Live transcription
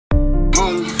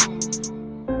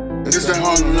It's that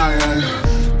Harlem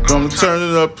night. Gonna turn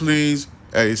it up, please.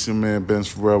 Hey, it's your man Ben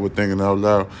Farrell with Thinking Out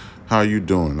Loud. How you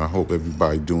doing? I hope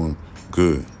everybody doing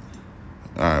good.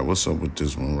 All right, what's up with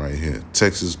this one right here?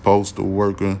 Texas postal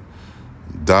worker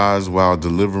dies while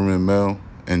delivering mail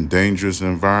in dangerous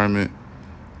environment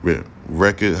with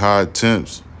record high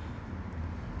temps.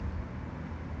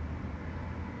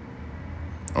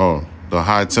 Oh, the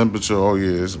high temperature. Oh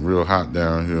yeah, it's real hot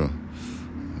down here.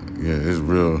 Yeah, it's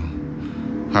real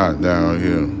hot down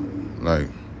here. Like,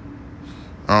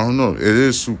 I don't know. It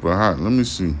is super hot. Let me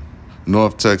see.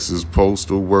 North Texas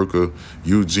postal worker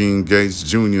Eugene Gates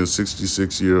Jr.,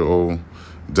 66-year-old,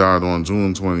 died on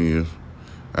June 20th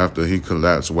after he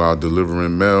collapsed while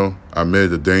delivering mail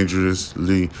amid a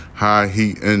dangerously high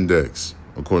heat index,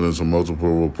 according to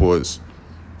multiple reports.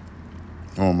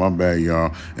 Oh, my bad,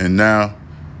 y'all. And now,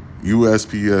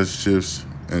 USPS shifts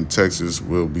in Texas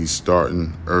will be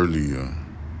starting earlier.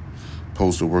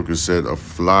 Postal workers said a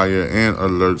flyer and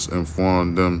alerts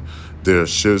informed them their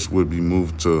shifts would be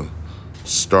moved to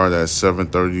start at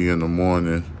 7:30 in the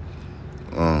morning.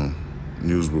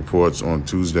 News reports on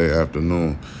Tuesday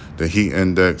afternoon. The heat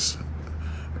index,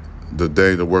 the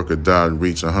day the worker died,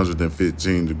 reached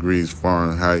 115 degrees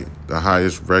Fahrenheit, the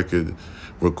highest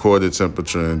recorded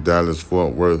temperature in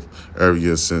Dallas-Fort Worth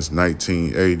area since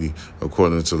 1980,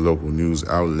 according to local news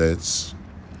outlets.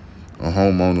 A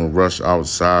homeowner rushed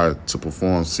outside to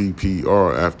perform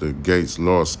CPR after Gates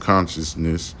lost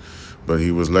consciousness, but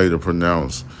he was later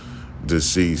pronounced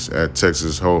deceased at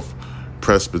Texas Health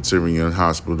Presbyterian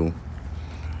Hospital.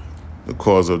 The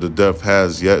cause of the death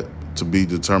has yet to be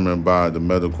determined by the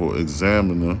medical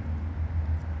examiner.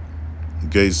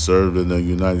 Gates served in the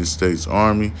United States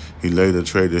Army. He later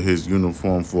traded his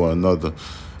uniform for another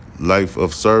life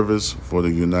of service for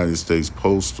the United States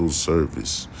Postal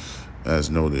Service,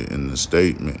 as noted in the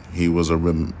statement. He was a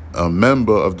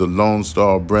member of the Lone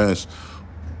Star Branch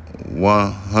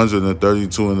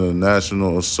 132 in the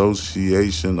National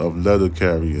Association of Letter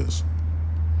Carriers.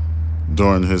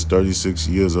 During his 36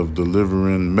 years of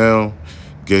delivering mail,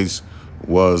 Gates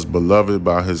was beloved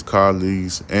by his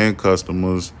colleagues and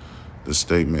customers, the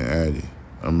statement added.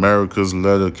 America's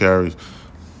letter carriers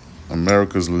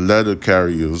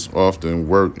often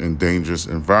work in dangerous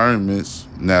environments.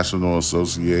 National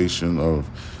Association of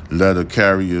Letter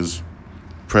Carriers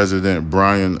President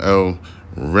Brian L.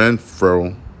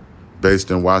 Renfro,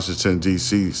 based in Washington,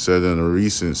 D.C., said in a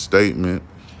recent statement,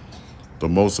 the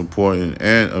most important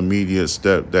and immediate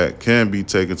step that can be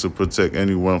taken to protect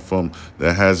anyone from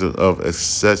the hazard of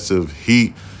excessive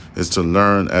heat is to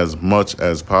learn as much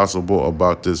as possible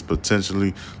about this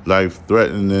potentially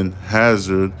life-threatening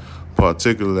hazard,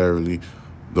 particularly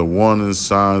the warning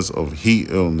signs of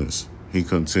heat illness, he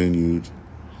continued.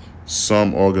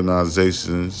 Some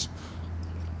organizations,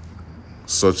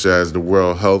 such as the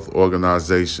World Health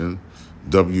Organization,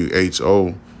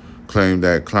 WHO, claim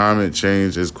that climate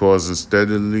change is causing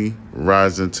steadily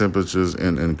rising temperatures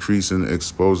and increasing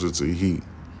exposure to heat.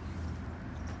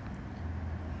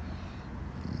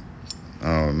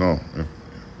 I don't know if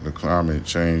the climate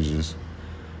changes.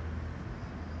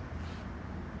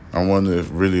 I wonder if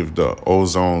the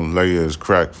ozone layer is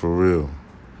cracked for real.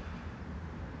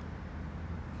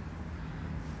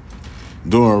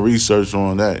 Doing research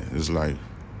on that is like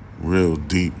real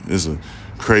deep. It's a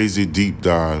crazy deep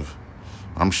dive.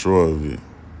 I'm sure of it.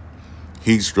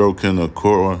 Heat stroke can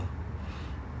occur.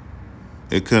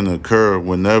 It can occur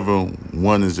whenever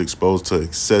one is exposed to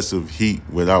excessive heat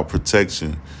without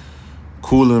protection.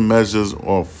 Cooling measures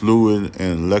or fluid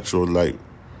and electrolyte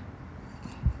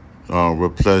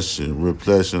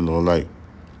repletion, or like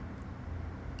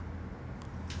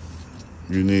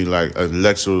you need like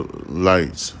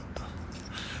electrolytes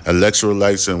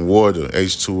and water,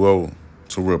 H2O,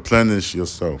 to replenish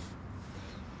yourself.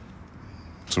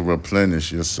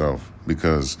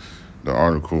 Because the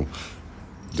article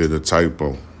did a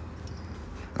typo.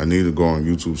 I need to go on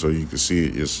YouTube so you can see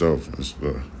it yourself and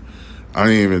stuff. I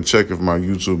didn't even check if my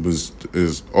YouTube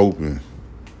is open,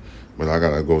 but I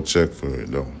gotta go check for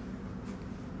it though.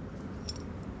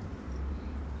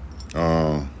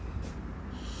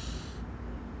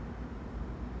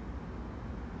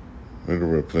 Where the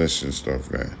replenishing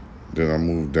stuff at? Did I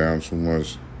move down too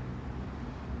much?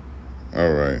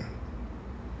 All right.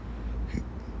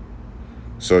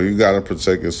 So you gotta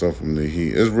protect yourself from the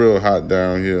heat. It's real hot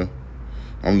down here.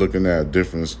 I'm looking at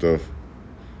different stuff.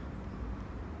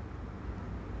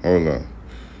 Hold on.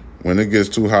 When it gets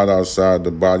too hot outside,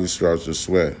 the body starts to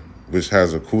sweat, which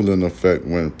has a cooling effect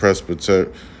when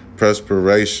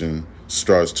perspiration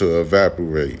starts to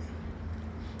evaporate.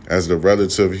 as the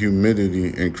relative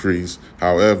humidity increases.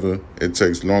 However, it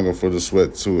takes longer for the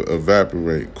sweat to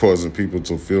evaporate, causing people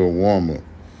to feel warmer.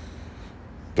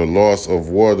 The loss of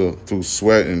water through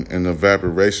sweating and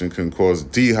evaporation can cause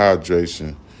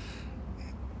dehydration,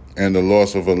 and the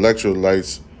loss of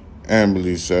electrolytes,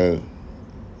 Amberly said,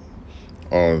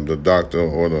 or the doctor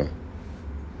or the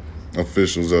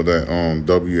officials of that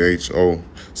WHO.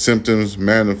 Symptoms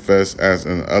manifest as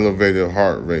an elevated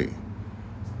heart rate,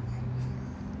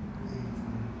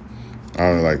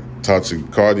 like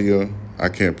tachycardia. I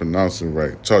can't pronounce it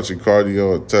right. Tachycardia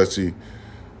or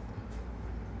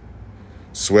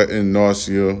sweating,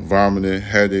 nausea, vomiting,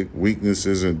 headache,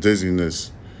 weaknesses, and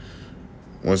dizziness.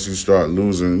 Once you start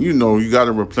losing, you got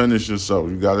to replenish yourself.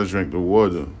 You got to drink the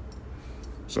water.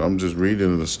 So I'm just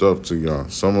reading the stuff to y'all.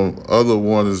 Some of other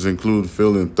warnings include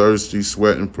feeling thirsty,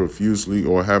 sweating profusely,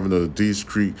 or having a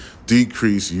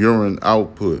decreased urine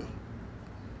output.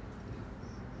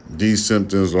 These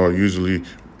symptoms are usually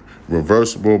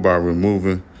reversible by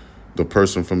removing the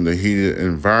person from the heated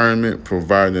environment,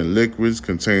 providing liquids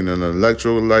containing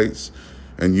electrolytes,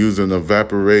 and using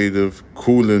evaporative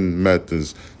cooling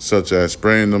methods, such as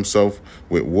spraying themselves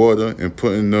with water and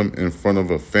putting them in front of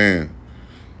a fan.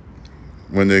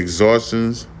 When the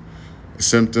exhaustion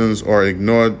symptoms are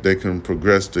ignored, they can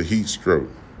progress to heat stroke.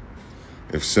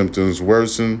 If symptoms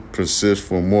worsen, persist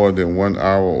for more than 1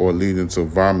 hour, or leading to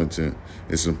vomiting,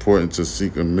 it's important to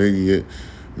seek immediate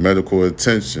medical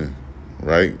attention.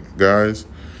 Right, guys?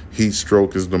 Heat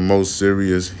stroke is the most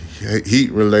serious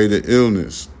heat-related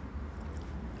illness.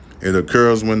 It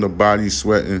occurs when the body's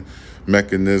sweating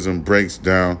mechanism breaks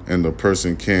down and the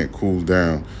person can't cool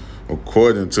down,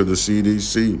 according to the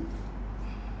CDC.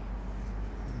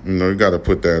 You got to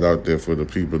put that out there for the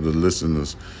people, the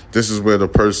listeners. This is where the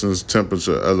person's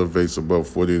temperature elevates above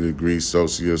 40 degrees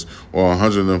Celsius or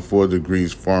 104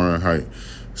 degrees Fahrenheit.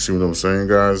 See what I'm saying,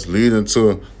 guys? Leading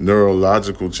to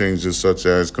neurological changes such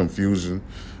as confusion,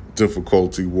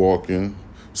 difficulty walking,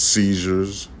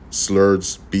 seizures, slurred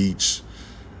speech,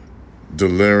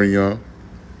 delirium,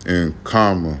 and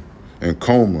coma.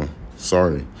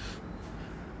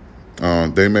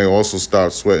 They may also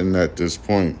stop sweating at this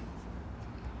point.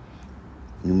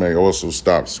 You may also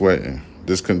stop sweating.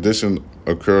 This condition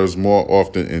occurs more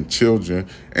often in children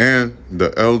and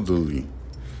the elderly,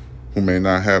 who may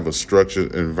not have a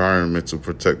structured environment to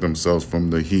protect themselves from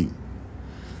the heat.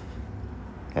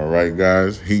 All right,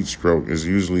 guys, heat stroke is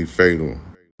usually fatal.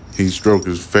 Heat stroke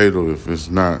is fatal if it's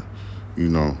not,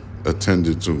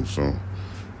 attended to. So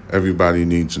everybody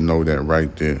needs to know that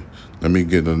right there. Let me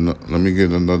get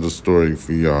another story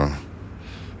for y'all.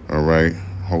 All right,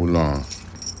 hold on.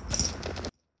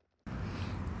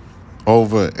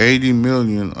 Over 80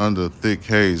 million under thick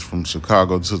haze from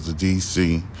Chicago to the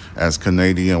D.C. as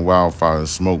Canadian wildfire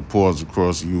smoke pours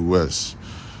across the U.S.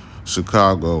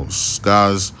 Chicago,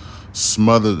 skies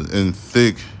smothered in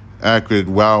thick, acrid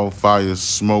wildfire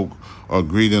smoke are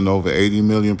greeting over 80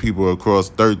 million people across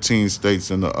 13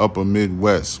 states in the upper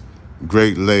Midwest,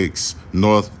 Great Lakes,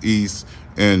 Northeast,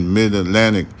 and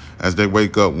Mid-Atlantic as they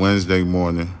wake up Wednesday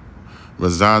morning,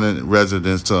 resigning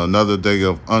residents to another day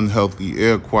of unhealthy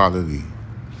air quality.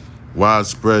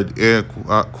 Widespread air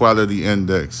quality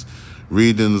index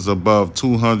readings above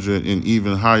 200 and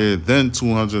even higher than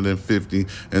 250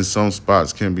 in some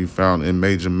spots can be found in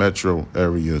major metro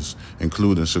areas,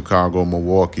 including Chicago,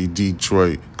 Milwaukee,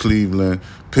 Detroit, Cleveland,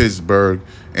 Pittsburgh,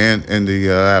 and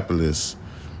Indianapolis.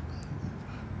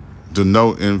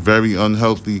 Denote in very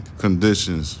unhealthy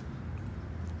conditions.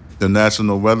 The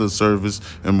National Weather Service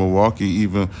in Milwaukee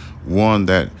even warned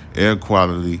that air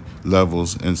quality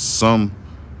levels in some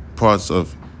parts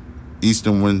of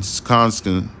eastern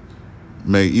Wisconsin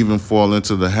may even fall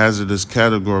into the hazardous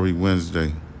category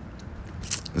Wednesday.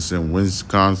 It's in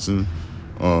Wisconsin.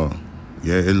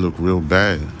 It looked real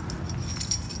bad.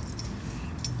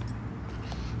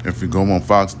 If you go on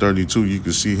Fox 32, you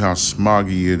can see how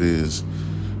smoggy it is.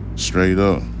 Straight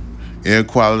up. Air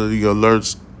quality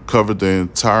alerts covered the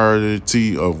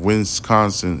entirety of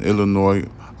Wisconsin, Illinois,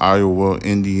 Iowa,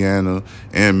 Indiana,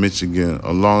 and Michigan,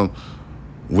 along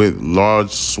with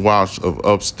large swaths of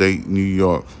upstate New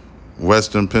York,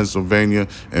 western Pennsylvania,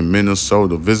 and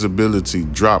Minnesota. Visibility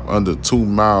dropped under 2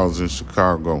 miles in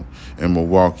Chicago and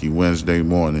Milwaukee Wednesday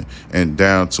morning, and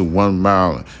down to 1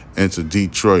 mile into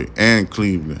Detroit and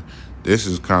Cleveland. This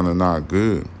is kind of not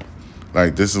good.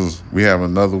 We have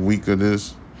another week of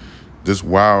this. This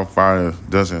wildfire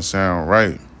doesn't sound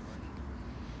right.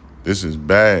 This is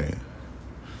bad.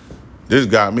 This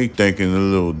got me thinking a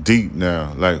little deep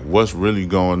now, like what's really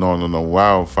going on in the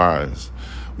wildfires.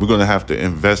 We're going to have to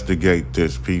investigate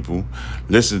this, people.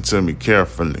 Listen to me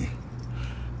carefully.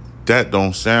 That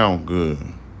don't sound good.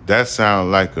 That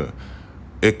sound like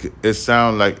it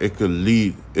sound like it could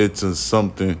lead into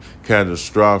something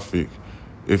catastrophic.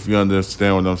 If you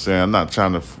understand what I'm saying, I'm not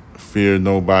trying to fear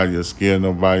nobody or scare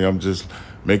nobody. I'm just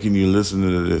making you listen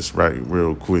to this right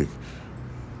real quick.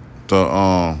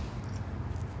 The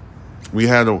we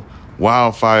had a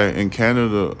wildfire in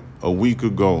Canada a week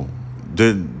ago.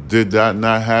 Did that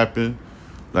not happen?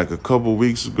 Like a couple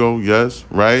weeks ago, yes,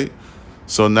 right?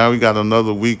 So now we got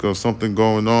another week of something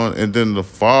going on, and then the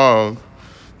fog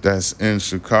that's in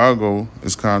Chicago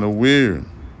is kind of weird.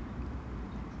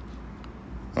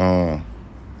 I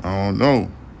don't know.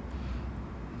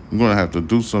 I'm gonna have to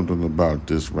do something about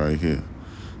this right here.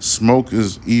 Smoke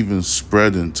is even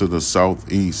spreading to the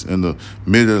southeast and the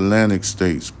mid-Atlantic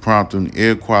states, prompting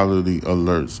air quality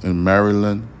alerts in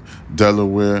Maryland,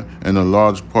 Delaware, and a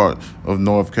large part of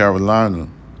North Carolina.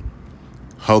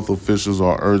 Health officials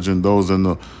are urging those in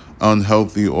the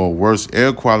unhealthy or worse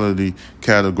air quality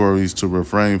categories to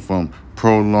refrain from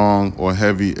prolonged or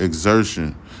heavy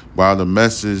exertion, while the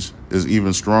message is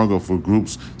even stronger for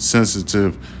groups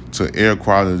sensitive to air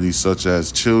quality such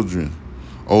as children,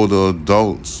 older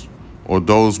adults, or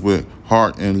those with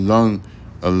heart and lung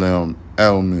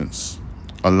alignments.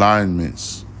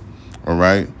 All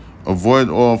right? Avoid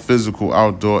all physical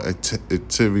outdoor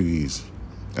activities.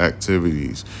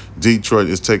 Detroit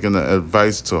is taking the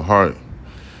advice to heart,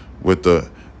 with the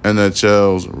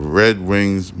NHL's Red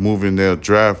Wings moving their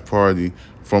draft party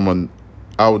from an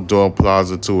outdoor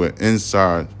plaza to an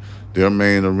inside their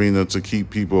main arena to keep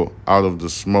people out of the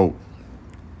smoke.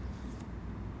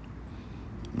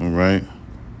 All right.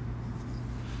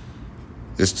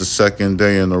 It's the second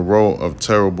day in a row of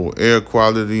terrible air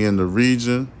quality in the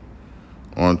region.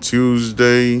 On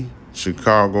Tuesday,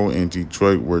 Chicago and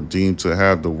Detroit were deemed to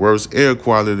have the worst air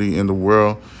quality in the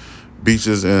world.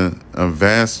 Beaches in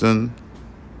Evanston,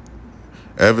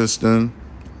 I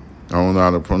don't know how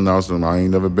to pronounce them. I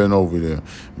ain't never been over there.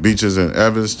 Beaches in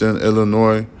Evanston,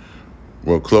 Illinois,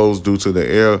 were closed due to the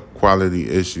air quality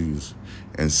issues,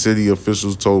 and city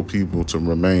officials told people to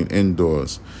remain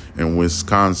indoors. In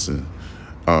Wisconsin,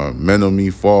 Menominee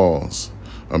Falls,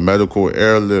 a medical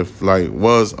airlift flight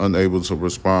was unable to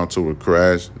respond to a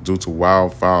crash due to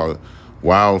wildfire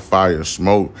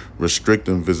smoke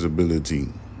restricting visibility.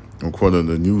 According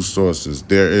to news sources,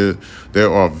 there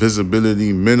are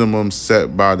visibility minimums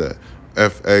set by the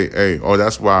FAA. Oh,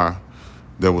 that's why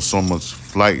there was so much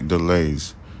flight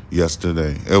delays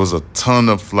yesterday. It was a ton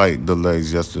of flight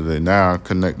delays yesterday. Now I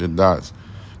connect the dots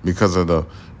because of the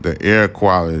air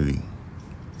quality.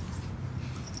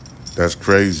 That's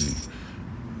crazy.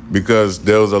 Because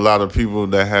there was a lot of people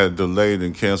that had delayed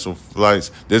and canceled flights.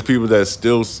 There's people that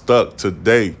still stuck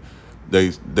today.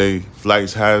 They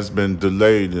flights has been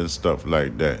delayed and stuff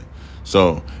like that.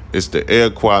 So it's the air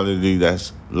quality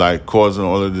that's like causing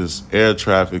all of this air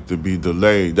traffic to be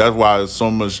delayed. That's why there's so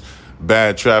much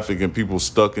bad traffic and people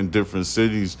stuck in different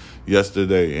cities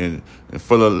yesterday and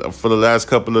for the last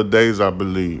couple of days, I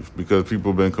believe, because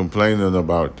people been complaining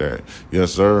about that.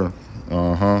 Yes, sir.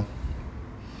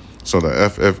 So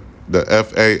the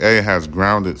FAA has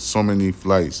grounded so many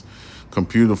flights.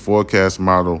 Computer forecast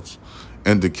models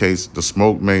indicates the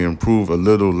smoke may improve a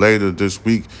little later this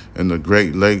week in the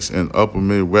Great Lakes and Upper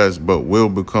Midwest, but will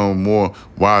become more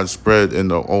widespread in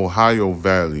the Ohio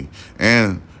Valley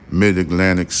and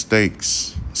Mid-Atlantic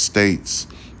states.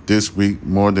 This week,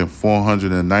 more than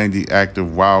 490 active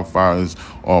wildfires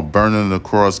are burning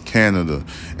across Canada,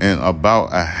 and about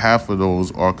a half of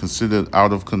those are considered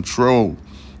out of control.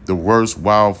 The worst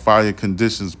wildfire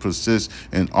conditions persist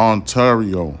in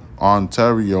Ontario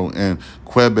and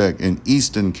Quebec in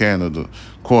eastern Canada,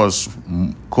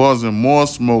 causing more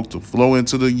smoke to flow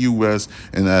into the U.S.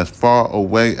 and as far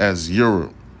away as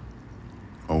Europe.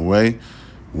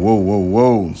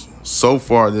 Whoa. So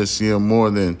far this year, more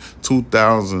than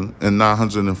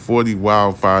 2,940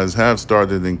 wildfires have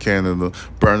started in Canada,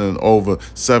 burning over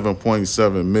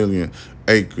 7.7 million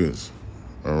acres.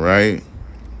 All right?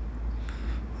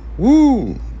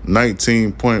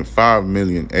 19.5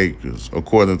 million acres,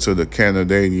 according to the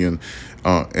Canadian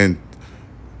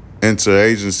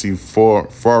Interagency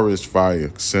Forest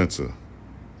Fire Center.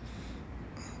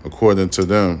 According to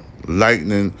them,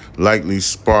 lightning likely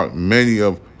sparked many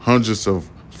of hundreds of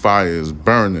fires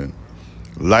burning.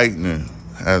 Lightning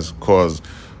has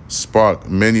sparked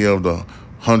many of the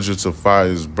hundreds of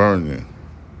fires burning.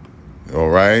 All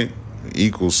right?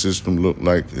 The ecosystem look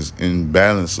like it's in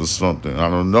balance or something. I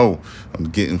don't know. I'm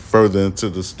getting further into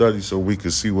the study so we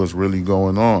can see what's really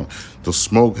going on. The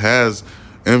smoke has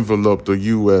enveloped the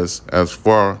U.S. as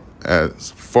far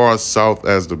as far south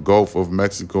as the Gulf of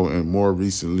Mexico and more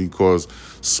recently caused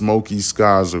smoky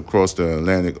skies across the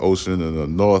Atlantic Ocean in the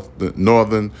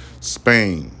northern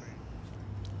Spain.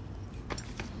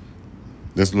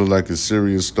 This look like it's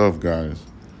serious stuff, guys.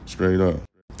 Straight up.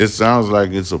 It sounds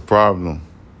like it's a problem,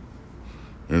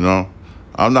 you know?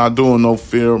 I'm not doing no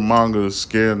fear monger,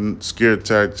 scare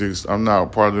tactics. I'm not a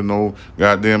part of no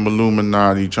goddamn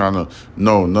Illuminati trying to,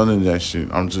 no, none of that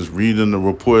shit. I'm just reading the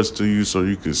reports to you so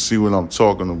you can see what I'm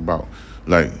talking about.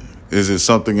 Like, is it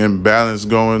something imbalanced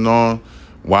going on?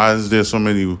 Why is there so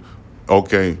many,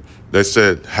 okay, they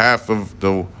said half of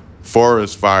the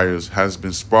forest fires has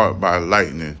been sparked by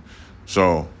lightning.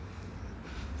 So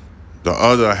the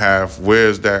other half,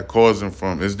 where's that causing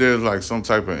from? Is there like some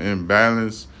type of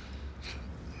imbalance?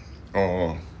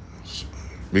 Or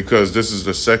because this is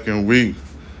the second week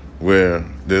where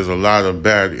there's a lot of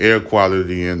bad air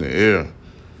quality in the air.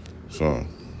 So,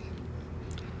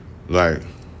 like,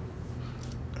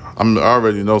 I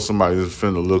already know somebody is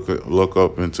finna look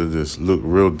up into this, look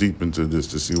real deep into this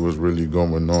to see what's really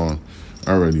going on.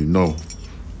 I already know.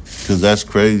 Because that's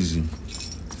crazy.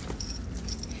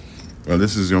 Well,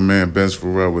 this is your man, Ben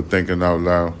Farrell, with Thinking Out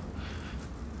Loud.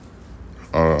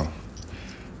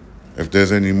 If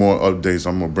there's any more updates,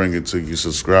 I'm going to bring it to you.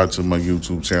 Subscribe to my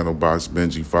YouTube channel, Box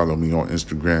Benji. Follow me on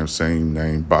Instagram, same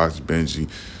name, Box Benji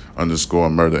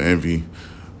 _ Murder Envy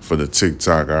for the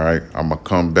TikTok, all right? I'm going to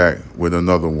come back with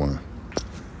another one.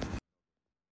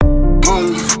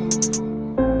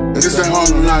 It's that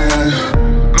Harlem night.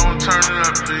 Gon' turn it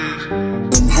up, please.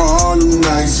 Them Harlem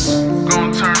nights.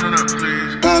 Gon' turn it up,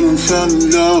 please. I done fell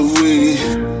in love with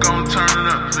it. Gon' turn it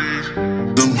up, please.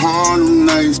 Them Harlem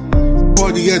nights.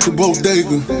 Party at the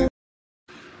Bodega.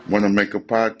 Want to make a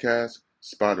podcast?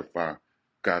 Spotify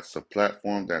got a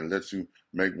platform that lets you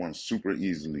make one super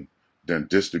easily, then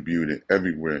distribute it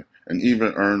everywhere, and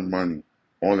even earn money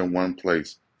all in one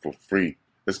place for free.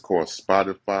 It's called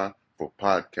Spotify for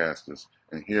Podcasters,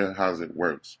 and here how it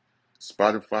works.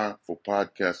 Spotify for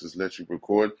Podcasters lets you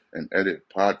record and edit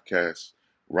podcasts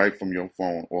right from your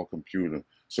phone or computer.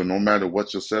 So no matter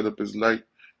what your setup is like,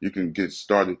 you can get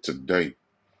started today.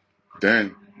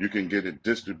 Then you can get it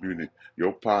distributed,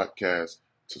 your podcast,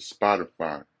 to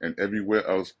Spotify and everywhere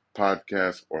else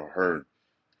podcasts are heard.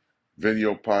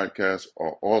 Video podcasts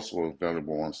are also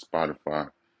available on Spotify.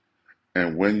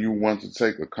 And when you want to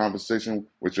take a conversation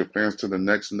with your fans to the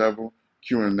next level,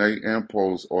 Q&A and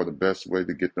polls are the best way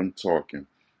to get them talking.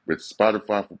 With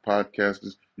Spotify for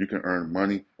Podcasters, you can earn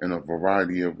money in a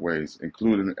variety of ways,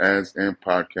 including ads and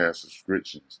podcast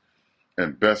subscriptions.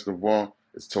 And best of all,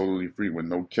 it's totally free with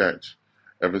no catch.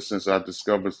 Ever since I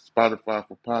discovered Spotify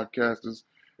for Podcasters,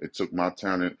 it took my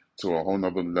talent to a whole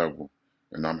nother level,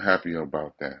 and I'm happy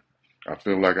about that. I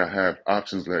feel like I have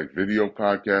options like video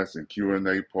podcasts and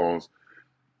Q&A polls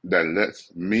that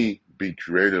lets me be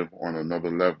creative on another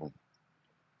level.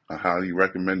 I highly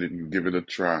recommend it. You give it a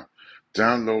try.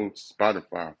 Download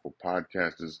Spotify for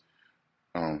Podcasters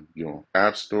on your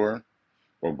app store,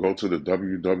 or go to the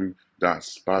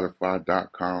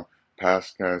www.spotify.com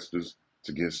podcasters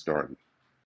to get started.